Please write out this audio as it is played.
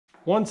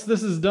Once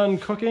this is done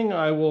cooking,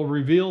 I will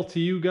reveal to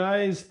you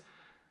guys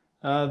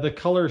the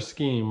color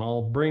scheme.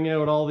 I'll bring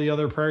out all the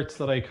other parts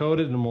that I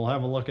coated and we'll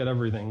have a look at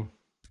everything.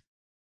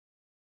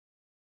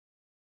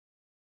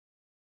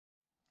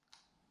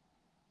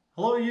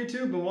 Hello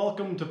YouTube and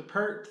welcome to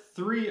part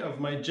 3 of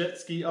my jet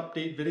ski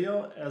update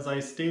video. As I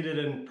stated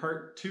in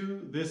part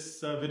 2, this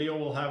video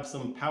will have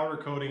some powder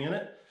coating in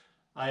it.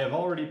 I have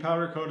already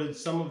powder coated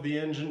some of the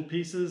engine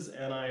pieces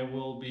and I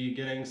will be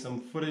getting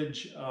some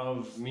footage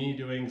of me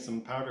doing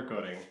some powder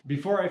coating.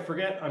 Before I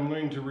forget, I'm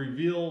going to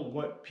reveal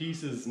what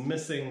piece is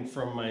missing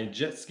from my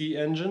jet ski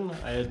engine.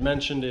 I had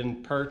mentioned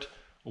in part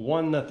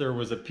 1 that there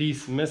was a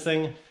piece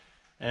missing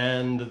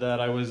and that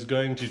I was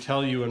going to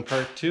tell you in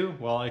part 2.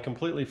 Well, I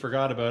completely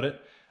forgot about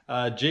it.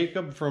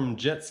 Jacob from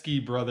Jet Ski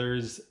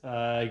Brothers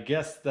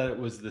guessed that it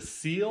was the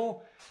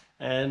seal.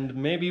 And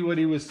maybe what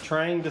he was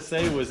trying to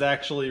say was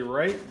actually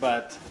right,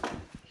 but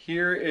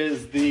here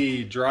is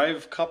the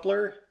drive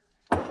coupler,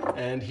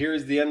 and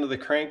here's the end of the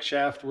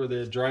crankshaft where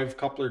the drive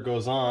coupler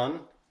goes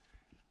on.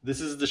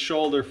 This is the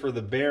shoulder for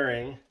the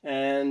bearing,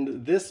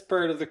 and this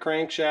part of the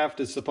crankshaft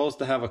is supposed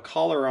to have a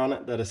collar on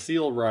it that a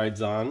seal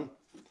rides on,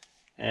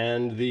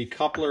 and the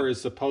coupler is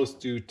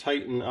supposed to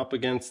tighten up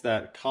against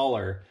that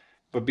collar.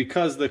 But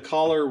because the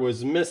collar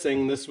was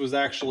missing, this was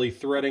actually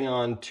threading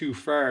on too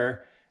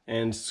far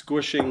and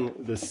squishing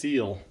the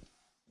seal.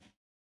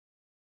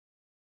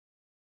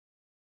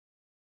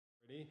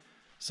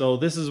 So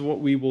this is what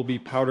we will be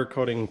powder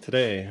coating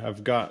today.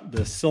 I've got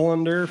the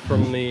cylinder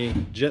from the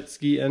jet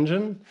ski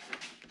engine,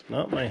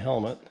 not my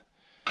helmet,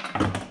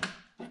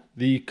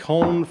 the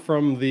cone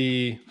from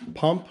the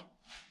pump,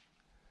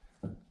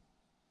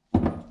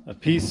 a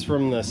piece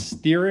from the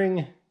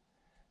steering,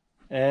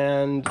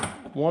 and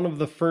one of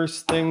the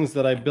first things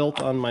that I built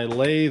on my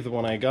lathe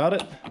when I got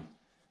it.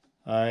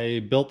 I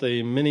built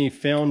a mini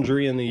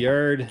foundry in the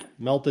yard,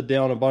 melted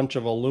down a bunch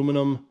of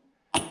aluminum,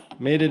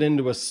 made it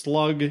into a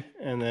slug,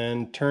 and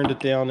then turned it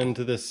down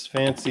into this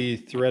fancy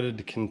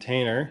threaded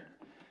container.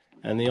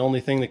 And the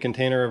only thing the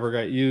container ever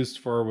got used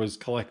for was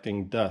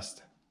collecting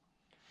dust.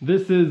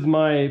 This is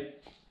my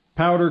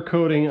powder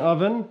coating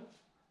oven.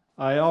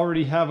 I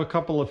already have a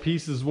couple of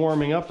pieces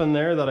warming up in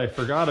there that I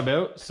forgot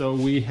about. So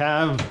we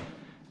have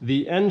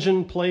the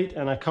engine plate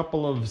and a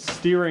couple of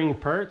steering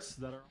parts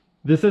that are...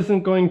 This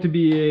isn't going to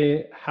be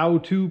a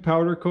how-to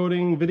powder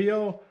coating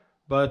video,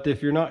 but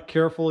if you're not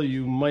careful,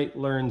 you might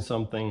learn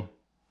something.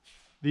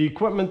 The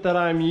equipment that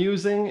I'm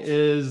using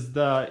is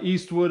the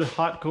Eastwood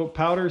hot coat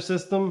powder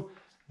system.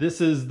 This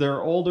is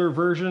their older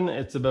version.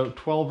 It's about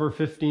 12 or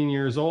 15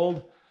 years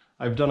old.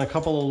 I've done a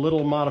couple of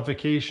little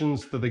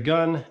modifications to the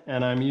gun,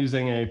 and I'm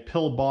using a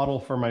pill bottle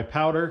for my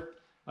powder.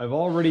 I've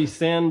already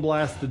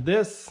sandblasted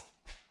this.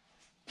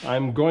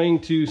 I'm going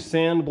to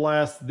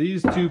sandblast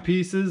these two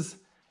pieces,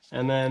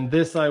 and then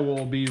this I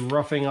will be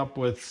roughing up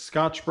with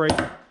Scotch-Brite.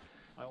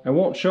 I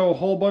won't show a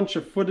whole bunch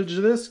of footage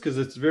of this because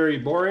it's very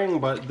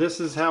boring, but this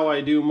is how I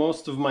do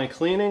most of my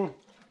cleaning.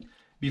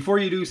 Before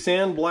you do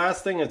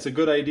sandblasting, it's a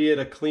good idea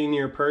to clean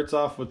your parts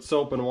off with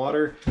soap and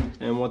water.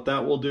 And what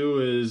that will do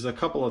is a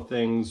couple of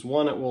things.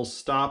 One, it will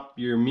stop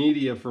your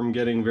media from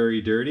getting very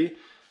dirty.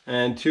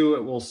 And two,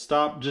 it will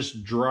stop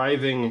just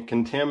driving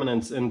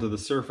contaminants into the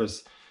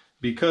surface.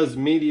 Because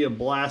media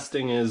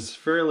blasting is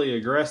fairly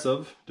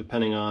aggressive,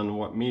 depending on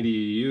what media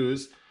you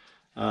use,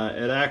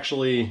 it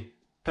actually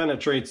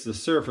penetrates the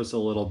surface a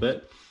little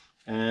bit.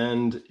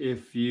 And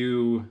if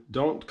you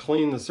don't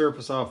clean the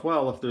surface off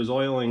well, if there's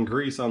oil and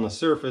grease on the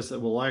surface, it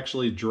will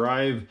actually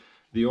drive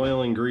the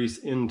oil and grease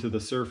into the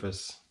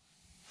surface.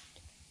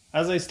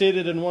 As I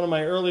stated in one of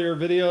my earlier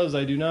videos,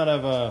 I do not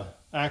have an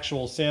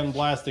actual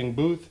sandblasting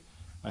booth.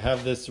 I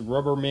have this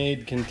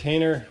Rubbermaid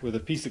container with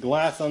a piece of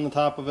glass on the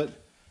top of it,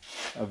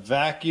 a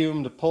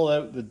vacuum to pull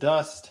out the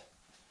dust,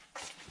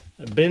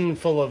 a bin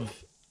full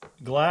of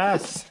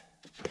glass,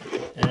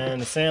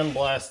 and a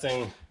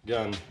sandblasting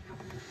gun.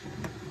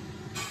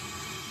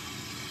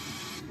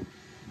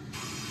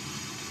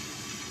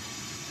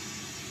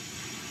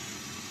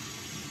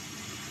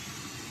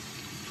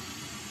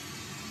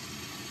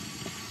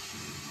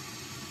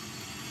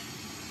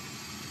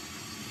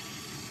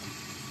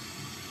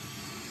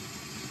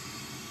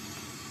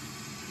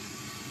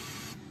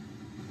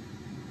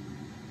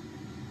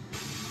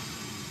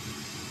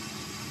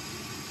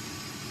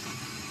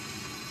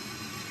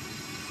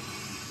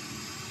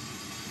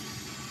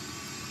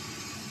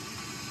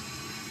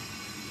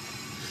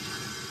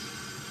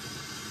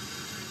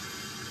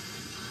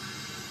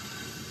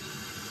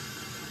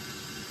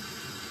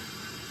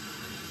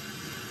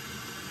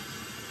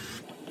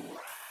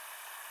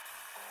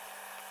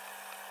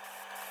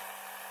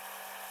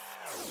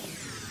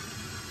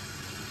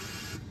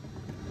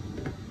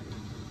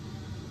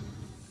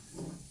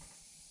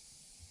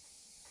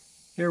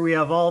 Here we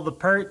have all the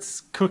parts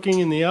cooking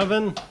in the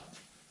oven.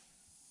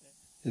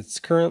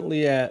 It's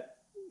currently at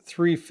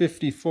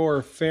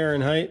 354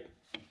 Fahrenheit.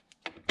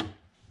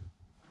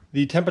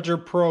 The temperature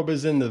probe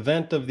is in the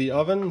vent of the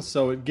oven,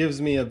 so it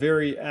gives me a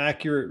very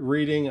accurate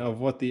reading of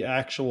what the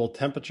actual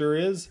temperature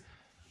is.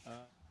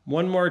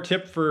 One more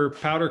tip for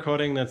powder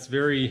coating that's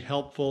very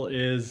helpful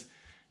is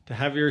to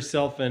have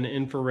yourself an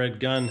infrared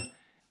gun.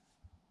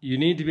 You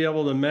need to be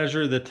able to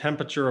measure the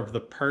temperature of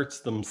the parts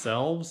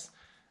themselves.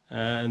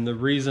 And the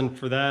reason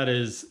for that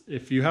is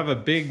if you have a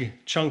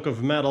big chunk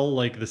of metal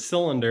like the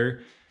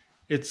cylinder,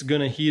 it's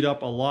going to heat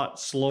up a lot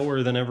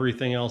slower than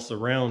everything else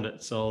around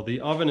it. So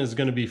the oven is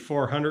going to be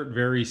 400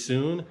 very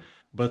soon,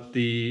 but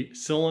the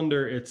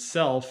cylinder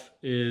itself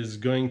is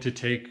going to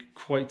take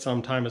quite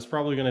some time. It's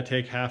probably going to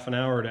take half an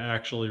hour to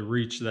actually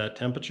reach that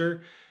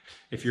temperature.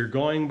 If you're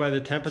going by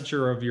the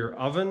temperature of your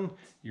oven,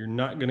 you're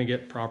not going to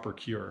get proper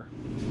cure.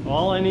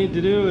 All I need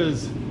to do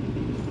is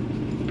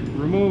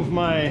remove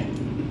my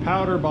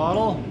powder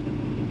bottle,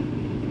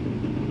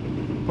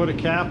 put a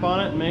cap on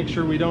it, and make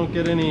sure we don't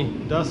get any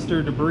dust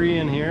or debris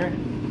in here.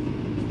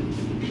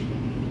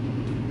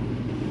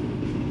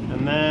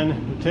 And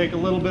then we take a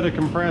little bit of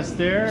compressed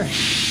air.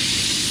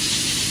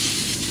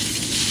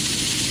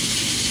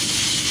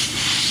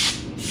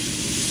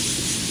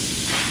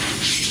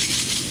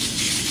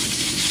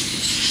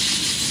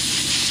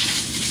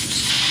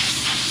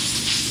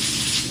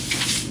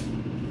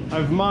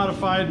 I've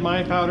modified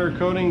my powder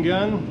coating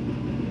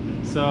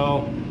gun,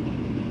 so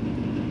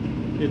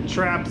it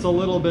traps a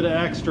little bit of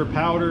extra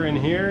powder in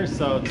here,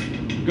 so it's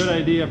a good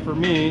idea for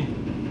me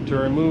to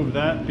remove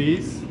that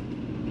piece.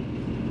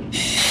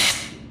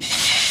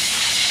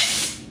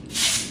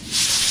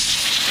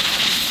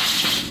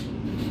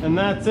 And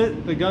that's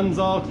it. The gun's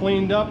all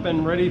cleaned up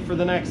and ready for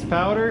the next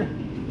powder.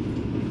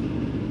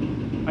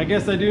 I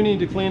guess I do need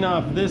to clean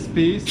off this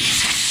piece.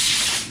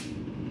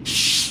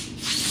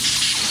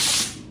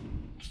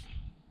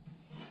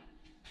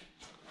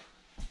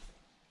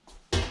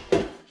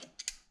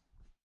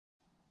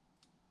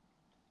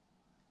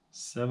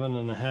 Seven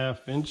and a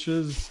half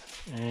inches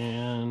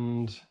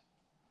and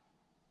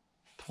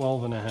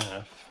 12 and a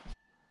half.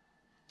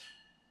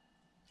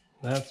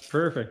 That's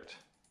perfect.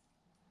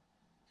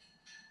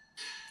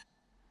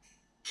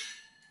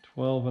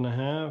 12 and a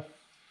half.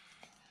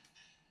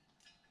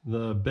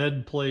 The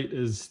bed plate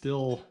is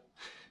still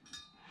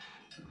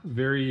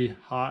very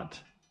hot,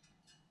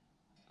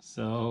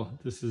 so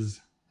this is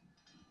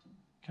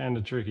kind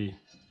of tricky.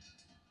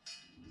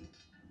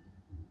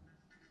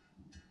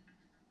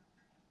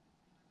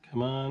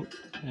 Come on,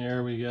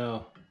 there we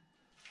go.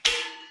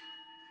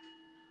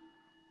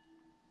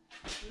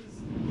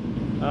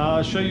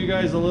 I'll show you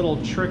guys a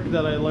little trick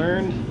that I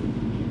learned.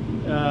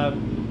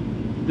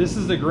 This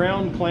is the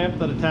ground clamp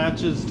that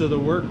attaches to the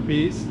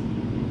workpiece,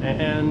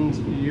 and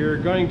you're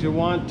going to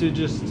want to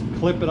just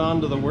clip it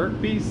onto the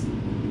workpiece,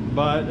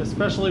 but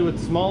especially with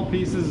small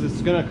pieces,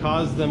 it's going to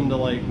cause them to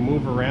like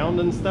move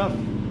around and stuff.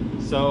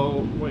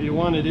 So what you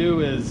want to do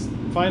is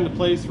find a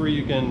place where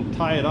you can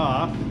tie it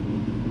off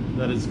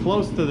that is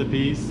close to the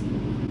piece,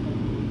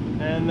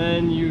 and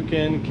then you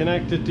can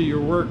connect it to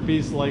your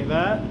workpiece like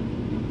that,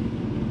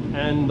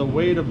 and the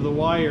weight of the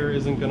wire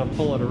isn't going to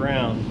pull it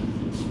around.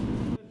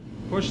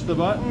 Push the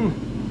button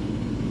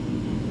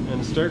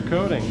and start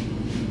coating.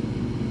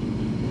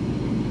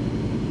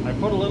 I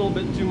put a little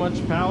bit too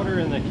much powder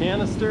in the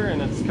canister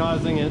and it's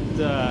causing it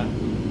to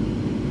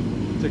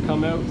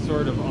come out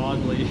sort of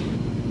oddly.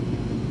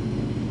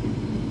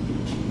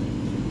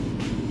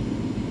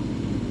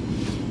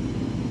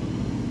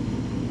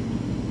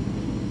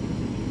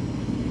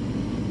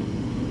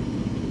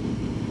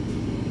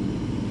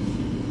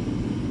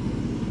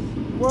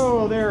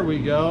 Whoa, there we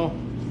go.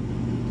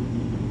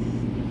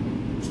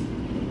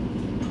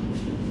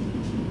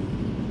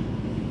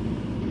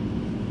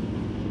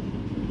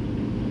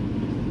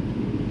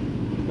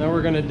 Now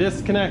we're going to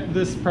disconnect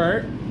this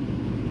part, and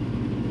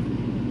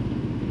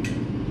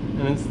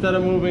instead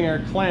of moving our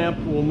clamp,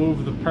 we'll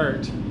move the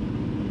part.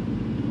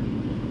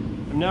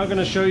 I'm now going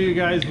to show you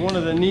guys one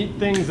of the neat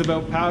things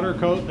about powder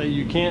coat that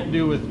you can't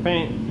do with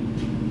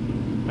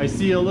paint. I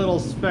see a little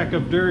speck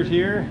of dirt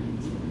here.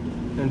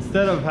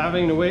 Instead of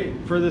having to wait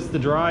for this to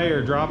dry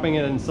or dropping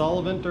it in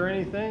solvent or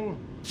anything,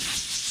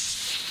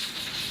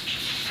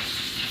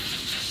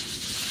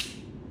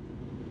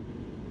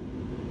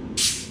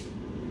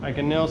 I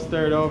can now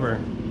start over.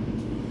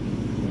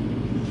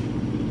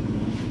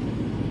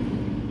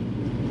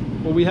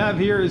 What we have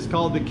here is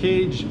called the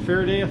cage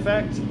Faraday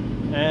effect,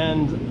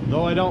 and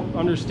though I don't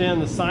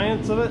understand the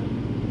science of it,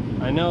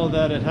 I know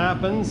that it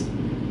happens.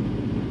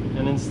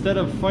 And instead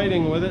of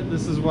fighting with it,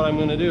 this is what I'm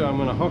going to do. I'm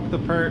going to hook the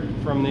part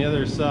from the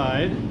other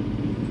side.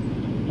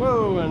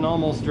 Whoa, and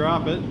almost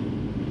drop it.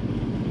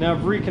 Now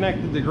I've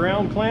reconnected the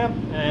ground clamp,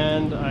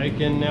 and I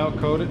can now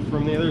coat it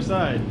from the other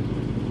side.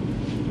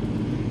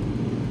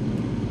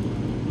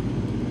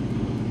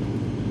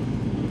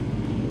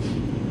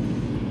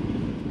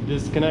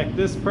 Disconnect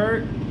this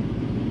part.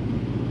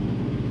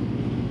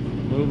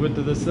 Move it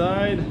to the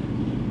side.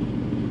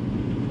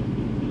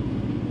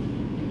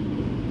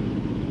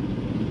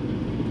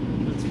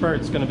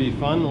 Part's going to be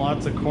fun.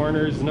 Lots of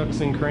corners,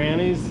 nooks and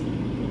crannies.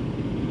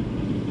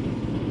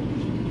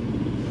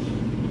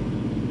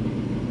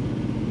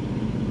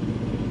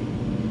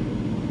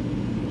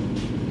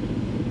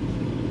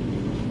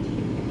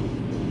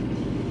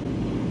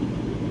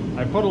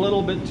 I put a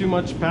little bit too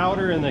much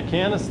powder in the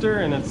canister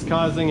and it's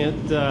causing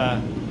it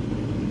to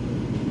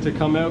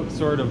come out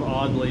sort of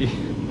oddly.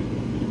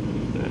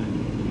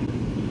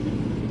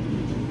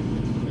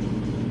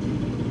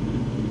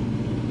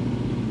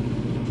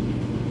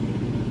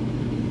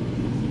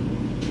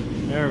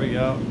 There we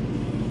go.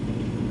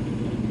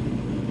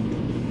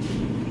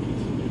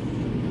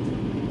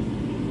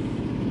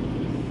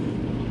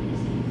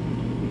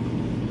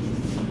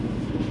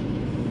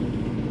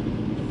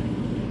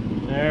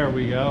 There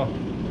we go.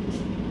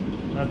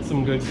 That's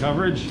some good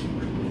coverage.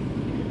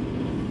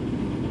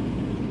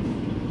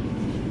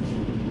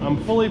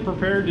 I'm fully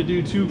prepared to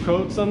do 2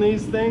 coats on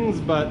these things,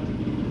 but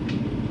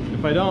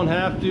if I don't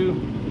have to,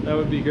 that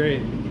would be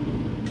great.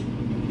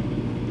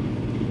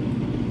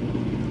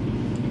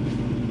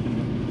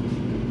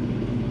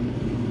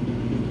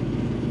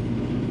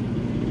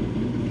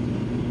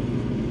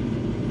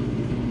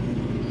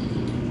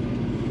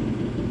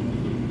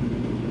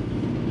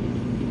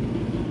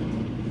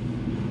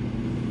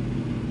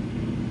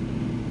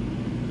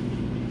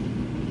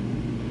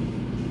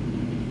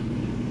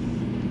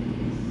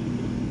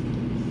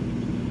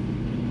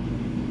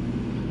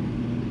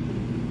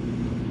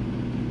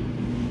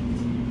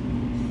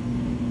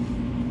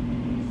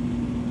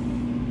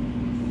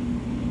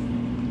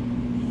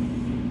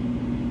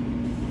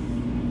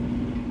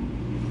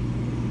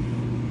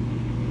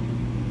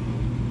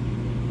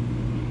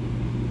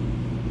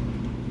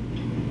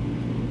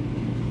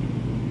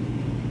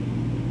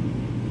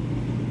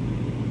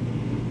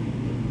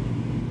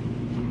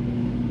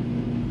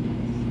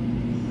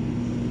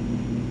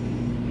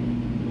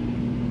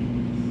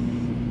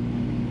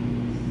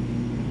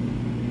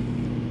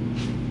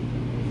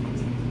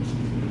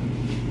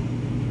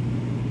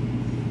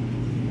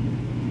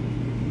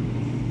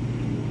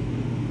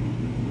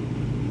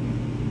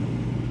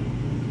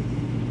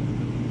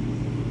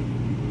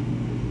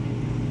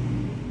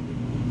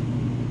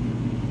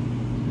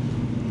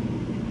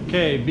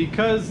 Okay,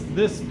 because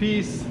this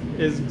piece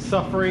is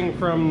suffering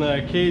from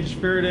the cage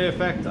Faraday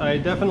effect, I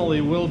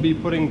definitely will be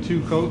putting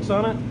 2 coats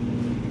on it.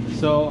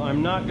 So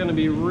I'm not going to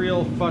be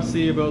real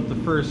fussy about the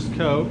first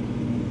coat.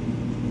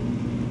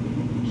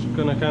 Just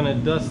going to kind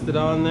of dust it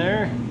on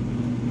there.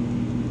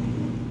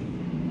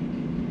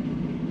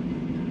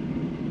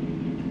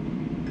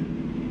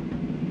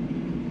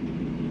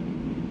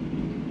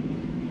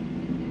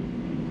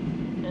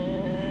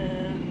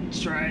 And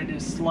try to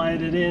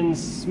slide it in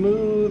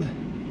smooth.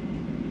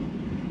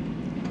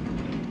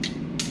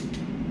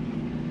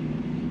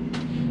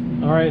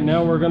 Alright,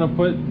 now we're going to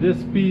put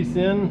this piece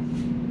in.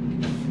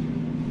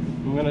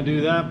 I'm going to do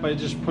that by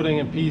just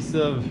putting a piece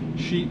of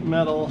sheet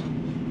metal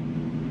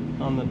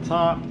on the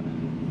top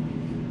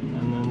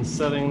and then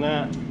setting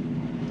that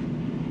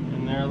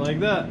in there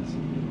like that.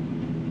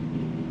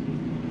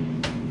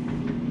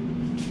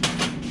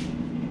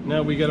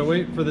 Now we got to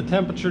wait for the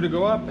temperature to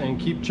go up and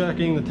keep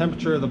checking the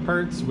temperature of the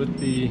parts with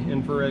the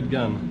infrared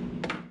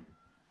gun.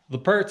 The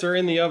parts are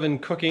in the oven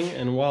cooking,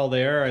 and while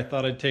they are, I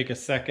thought I'd take a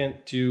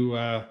second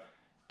to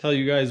tell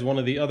you guys one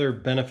of the other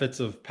benefits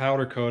of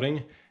powder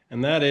coating,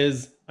 and that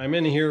is I'm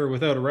in here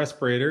without a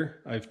respirator.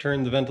 I've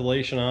turned the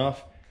ventilation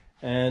off,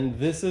 and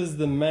this is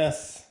the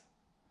mess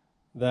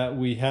that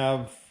we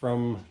have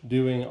from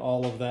doing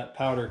all of that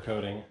powder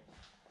coating.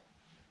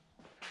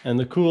 And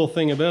the cool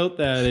thing about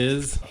that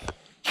is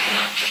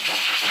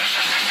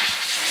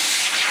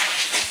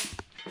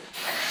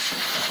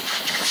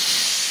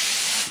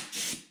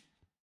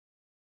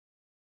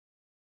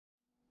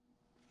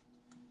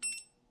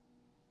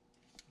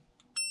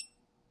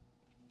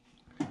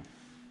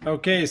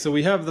okay, so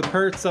we have the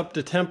parts up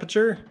to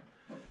temperature.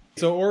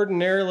 So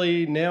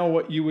ordinarily now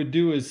what you would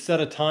do is set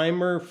a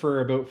timer for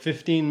about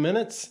 15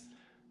 minutes.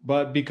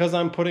 But because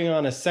I'm putting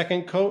on a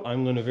second coat,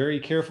 I'm going to very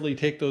carefully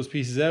take those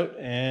pieces out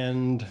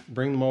and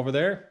bring them over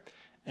there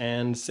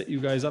and set you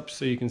guys up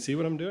so you can see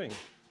what I'm doing.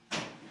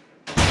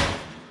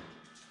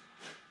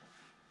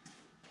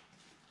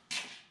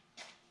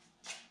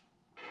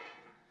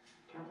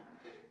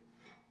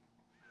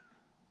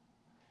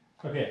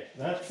 Okay,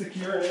 that's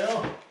secure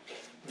now.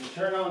 We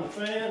turn on the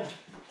fan.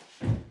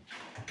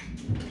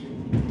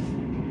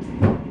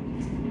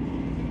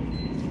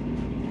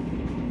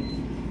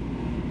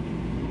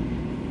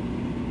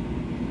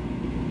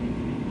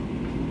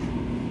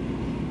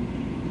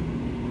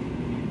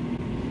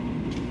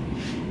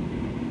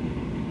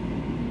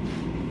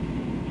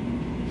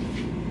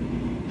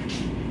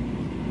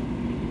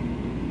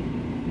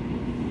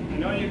 I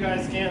know you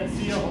guys can't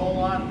see a whole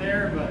lot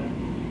there, but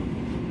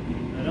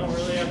I don't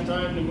really have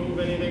time to move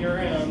anything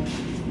around.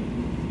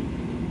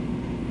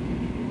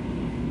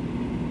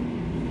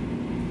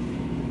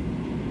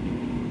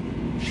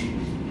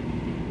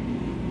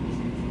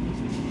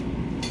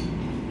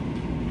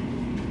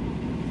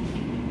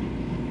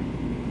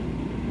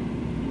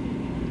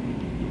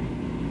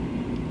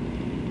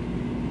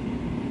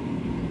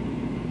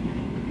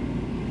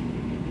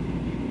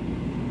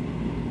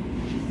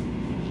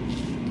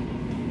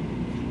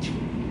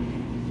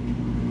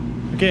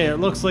 Okay,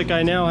 it looks like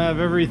I now have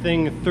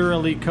everything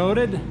thoroughly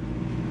coated.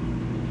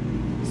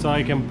 so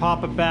I can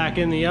pop it back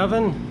in the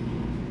oven.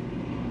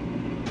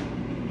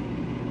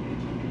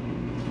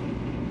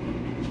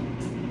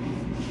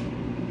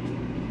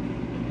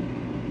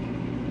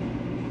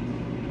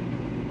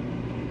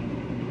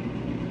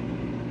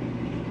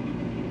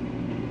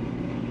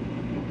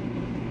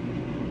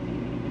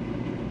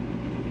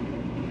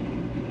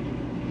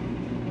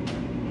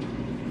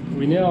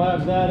 We now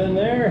have that in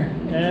there,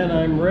 and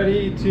I'm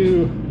ready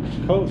to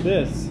coat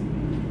this.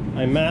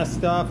 I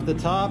masked off the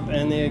top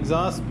and the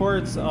exhaust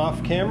ports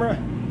off camera,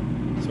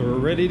 so we're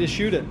ready to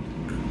shoot it.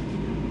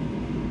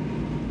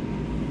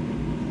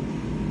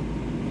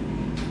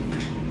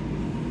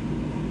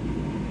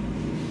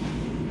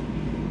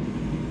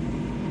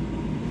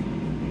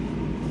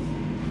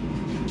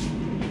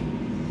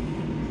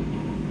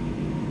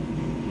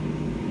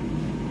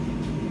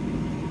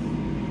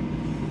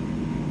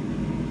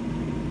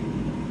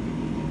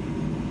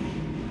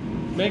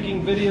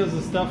 Making videos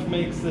of stuff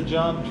makes the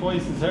job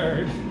twice as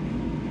hard.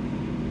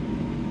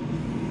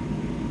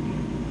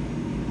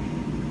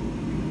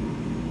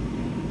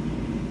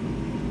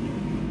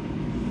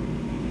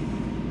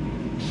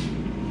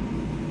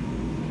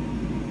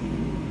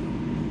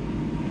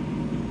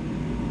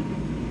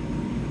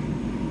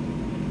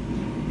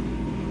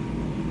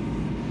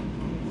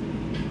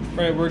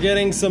 Right, we're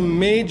getting some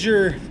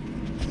major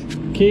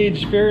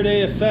cage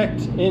Faraday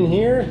effect in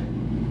here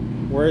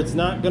where it's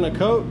not going to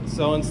coat.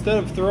 So instead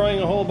of throwing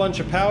a whole bunch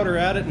of powder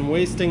at it and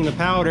wasting the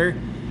powder,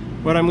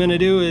 what I'm going to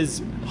do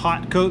is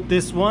hot coat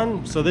this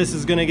one. So this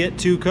is going to get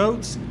 2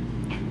 coats.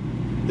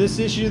 This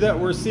issue that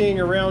we're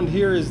seeing around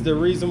here is the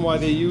reason why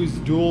they use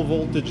dual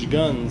voltage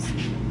guns,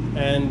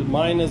 and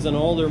mine is an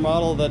older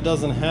model that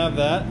doesn't have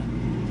that,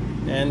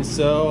 and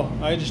so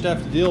I just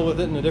have to deal with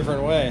it in a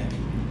different way.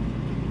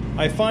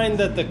 I find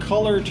that the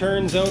color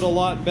turns out a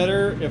lot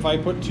better if I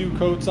put 2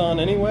 coats on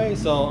anyway,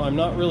 so I'm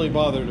not really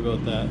bothered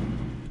about that.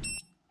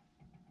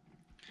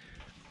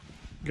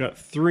 Got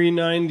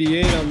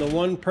 398 on the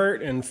one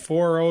part and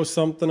 40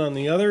 something on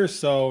the other,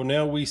 so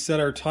now we set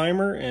our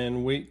timer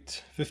and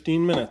wait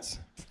 15 minutes.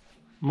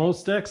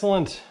 Most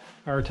excellent.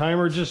 Our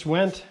timer just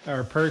went,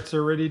 our parts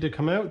are ready to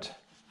come out,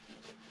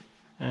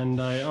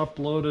 and I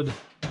uploaded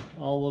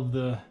all of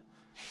the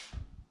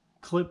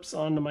clips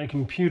onto my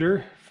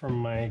computer from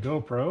my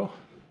GoPro.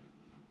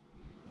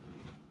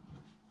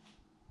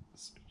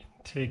 So we can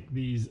take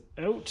these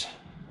out.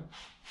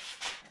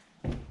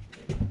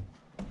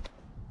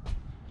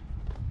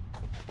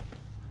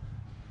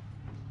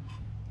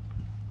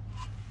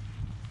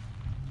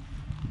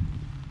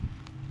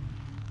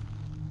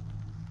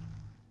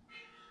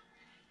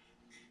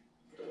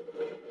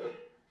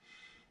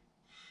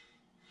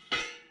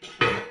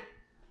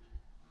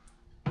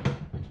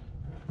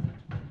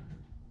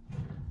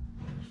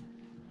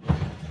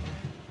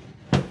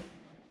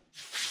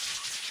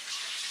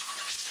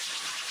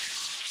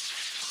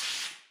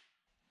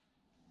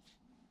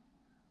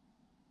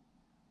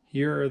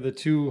 Here are the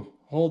 2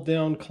 hold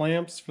down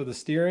clamps for the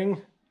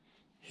steering.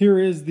 Here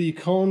is the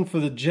cone for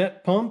the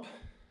jet pump.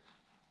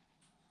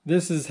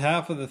 This is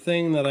half of the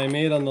thing that I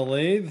made on the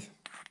lathe.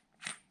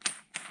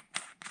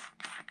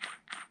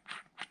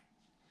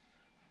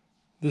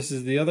 This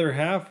is the other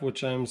half,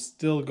 which I'm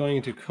still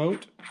going to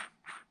coat.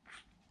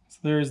 So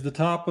there's the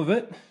top of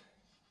it,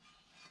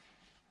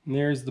 and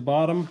there's the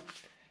bottom.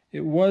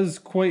 It was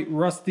quite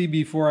rusty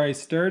before I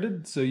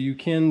started, so you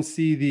can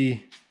see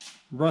the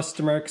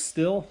rust marks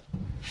still.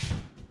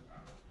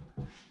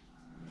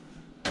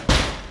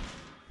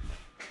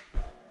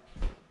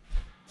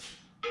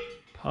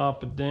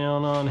 Pop it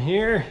down on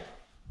here.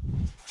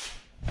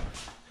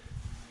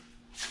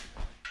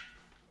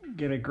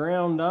 Get a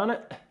ground on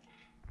it.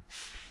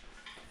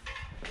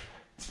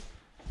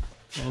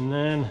 And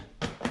then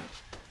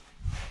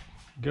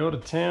go to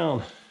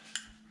town.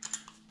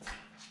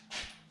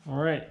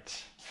 All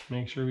right,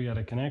 make sure we got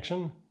a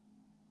connection.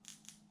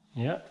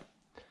 Yep.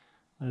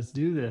 Let's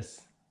do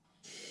this.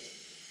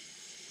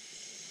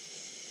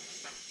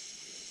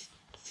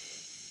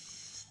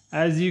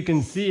 As you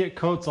can see, it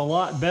coats a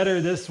lot better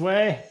this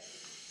way.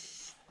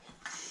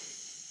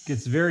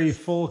 Gets very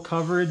full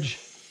coverage.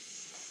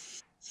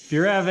 If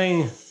you're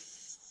having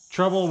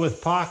trouble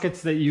with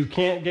pockets that you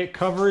can't get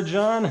coverage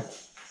on,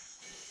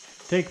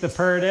 take the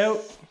part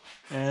out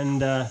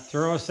and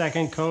throw a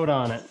second coat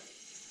on it.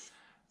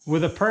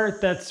 With a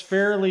part that's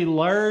fairly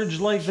large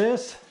like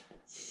this,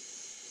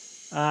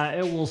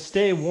 it will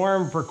stay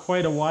warm for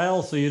quite a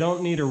while, so you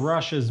don't need to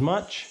rush as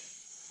much,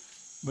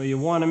 but you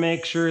want to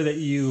make sure that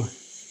you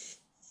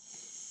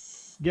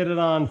get it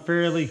on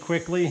fairly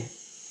quickly.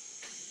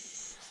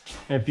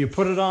 If you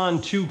put it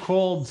on too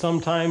cold,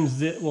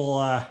 sometimes it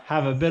will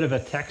have a bit of a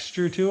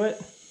texture to it,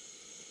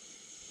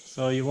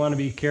 so you want to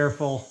be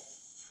careful.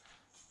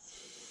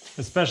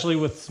 Especially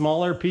with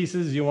smaller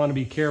pieces, you want to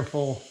be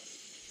careful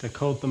to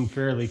coat them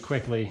fairly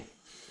quickly.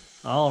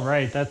 All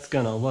right, that's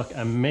gonna look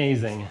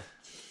amazing.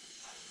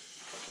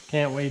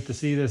 Can't wait to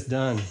see this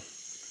done.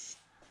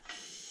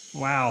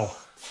 Wow.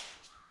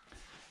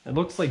 It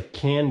looks like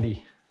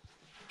candy.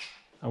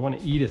 I want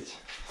to eat it.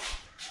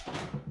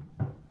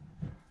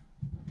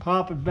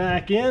 Pop it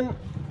back in.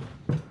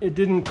 It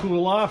didn't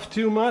cool off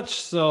too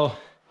much, so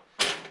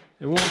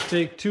it won't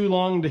take too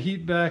long to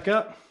heat back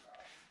up.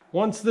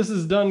 Once this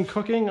is done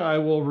cooking, I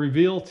will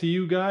reveal to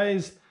you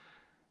guys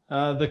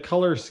the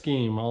color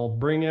scheme. I'll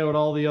bring out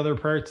all the other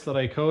parts that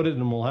I coated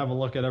and we'll have a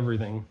look at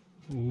everything.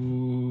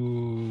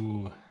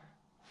 Ooh,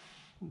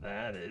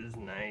 that is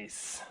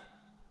nice.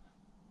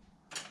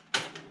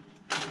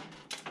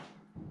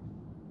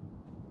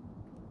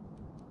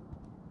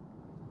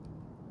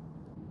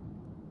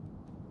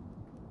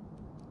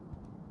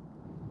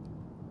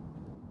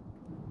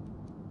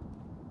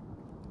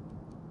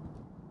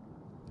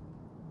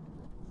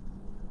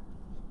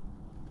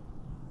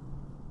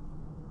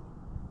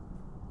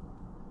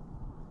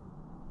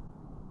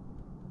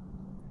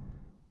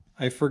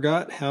 I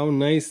forgot how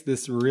nice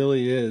this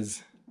really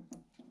is.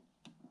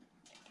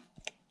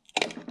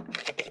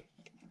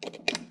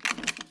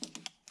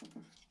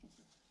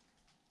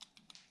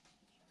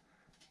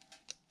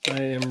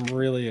 I am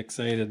really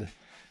excited.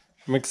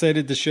 I'm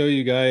excited to show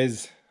you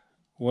guys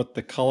what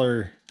the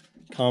color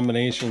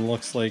combination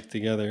looks like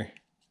together.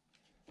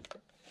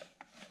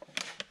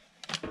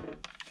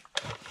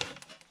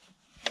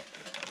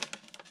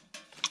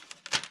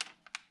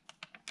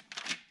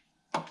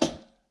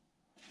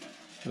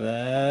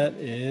 That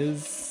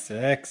is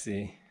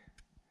sexy.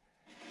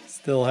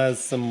 Still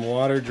has some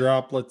water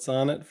droplets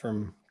on it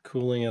from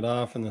cooling it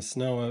off in the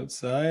snow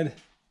outside.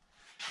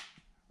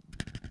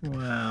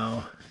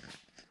 Wow.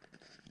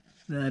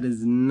 That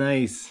is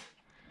nice.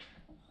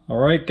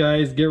 Alright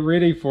guys, get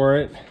ready for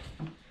it.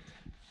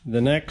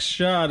 The next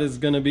shot is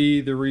going to be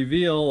the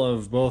reveal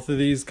of both of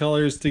these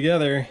colors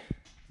together.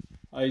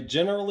 I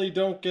generally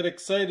don't get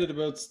excited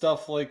about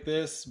stuff like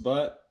this,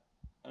 but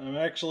I'm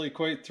actually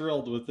quite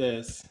thrilled with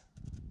this.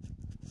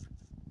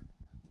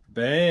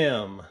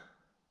 Bam!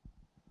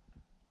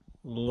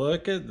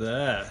 Look at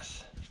that.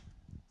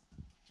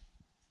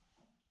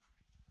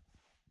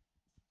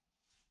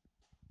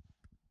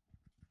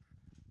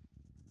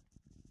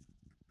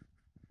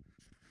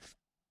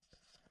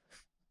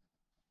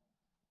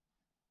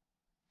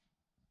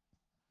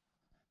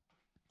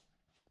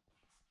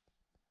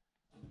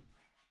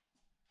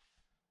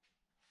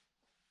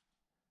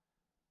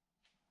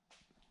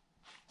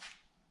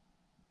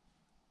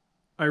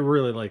 I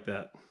really like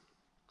that.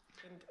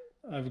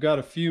 I've got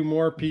a few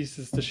more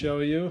pieces to show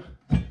you.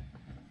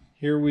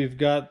 Here we've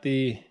got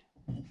the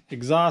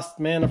exhaust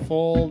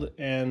manifold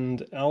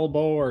and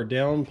elbow or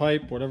down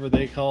pipe, whatever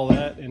they call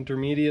that,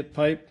 intermediate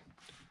pipe.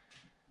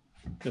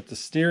 Got the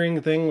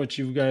steering thing, which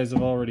you guys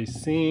have already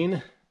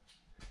seen.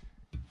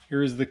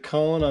 Here's the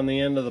cone on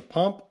the end of the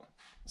pump.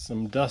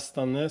 Some dust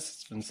on this,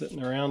 it's been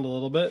sitting around a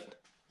little bit.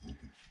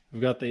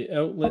 We've got the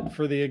outlet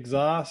for the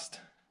exhaust.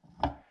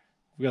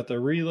 We've got the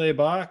relay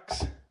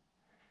box.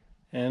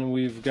 And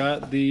we've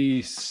got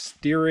the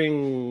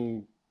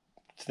steering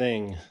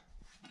thing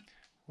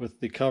with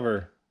the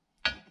cover.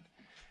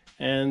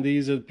 And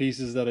these are the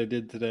pieces that I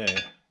did today.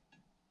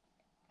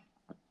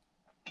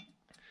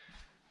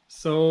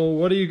 So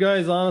what do you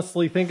guys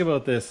honestly think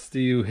about this? Do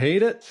you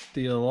hate it?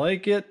 Do you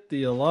like it? Do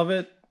you love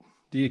it?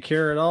 Do you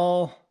care at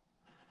all?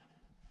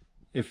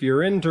 If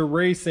you're into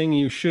racing,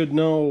 you should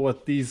know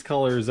what these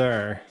colors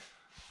are.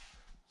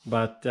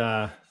 But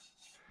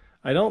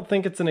I don't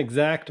think it's an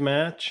exact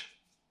match.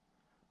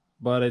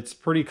 But it's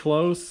pretty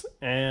close,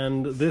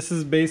 and this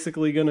is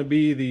basically going to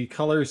be the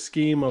color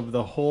scheme of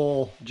the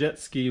whole jet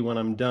ski when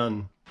I'm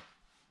done.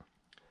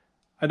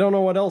 I don't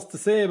know what else to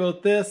say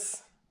about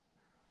this.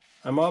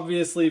 I'm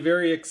obviously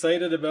very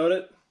excited about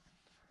it.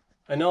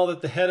 I know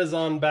that the head is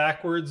on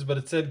backwards, but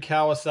it said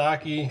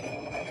Kawasaki,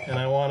 and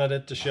I wanted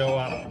it to show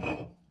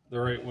up the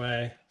right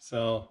way.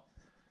 So,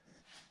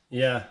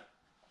 yeah.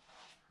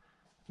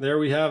 There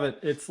we have it.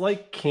 It's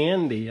like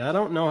candy. I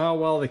don't know how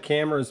well the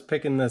camera is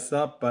picking this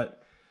up, but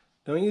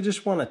don't you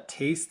just want to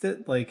taste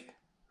it? Like,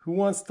 who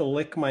wants to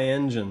lick my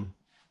engine?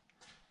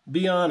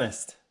 Be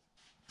honest.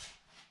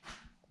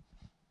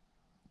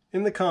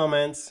 In the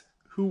comments,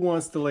 who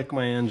wants to lick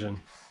my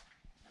engine?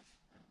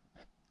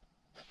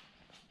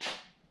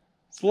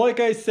 So like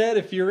I said,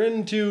 if you're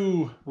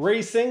into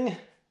racing,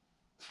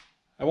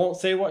 I won't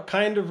say what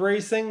kind of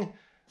racing,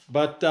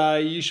 but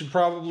you should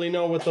probably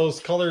know what those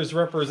colors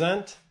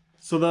represent.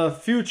 So the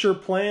future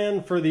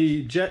plan for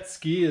the jet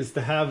ski is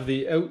to have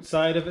the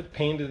outside of it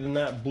painted in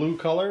that blue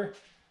color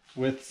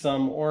with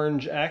some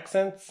orange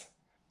accents.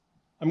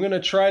 I'm going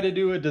to try to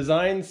do a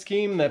design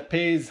scheme that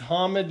pays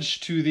homage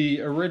to the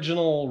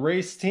original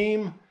race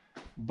team,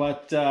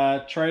 but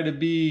try to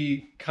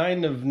be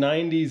kind of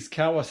 90s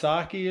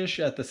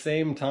Kawasaki-ish at the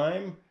same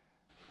time.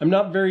 I'm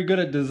not very good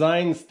at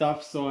design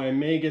stuff, so I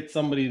may get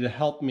somebody to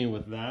help me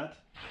with that.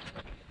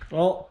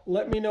 Well,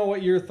 let me know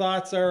what your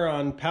thoughts are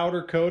on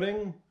powder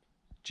coating,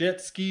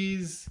 jet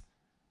skis,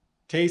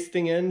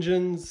 tasting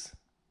engines,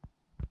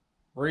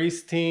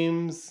 race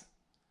teams,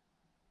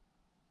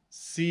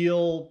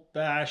 seal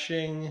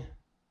bashing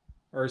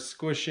or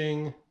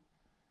squishing.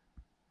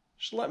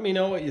 Just let me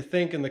know what you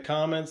think in the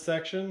comments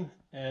section.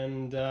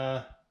 And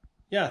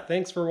yeah,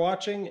 thanks for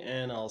watching,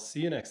 and I'll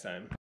see you next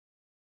time.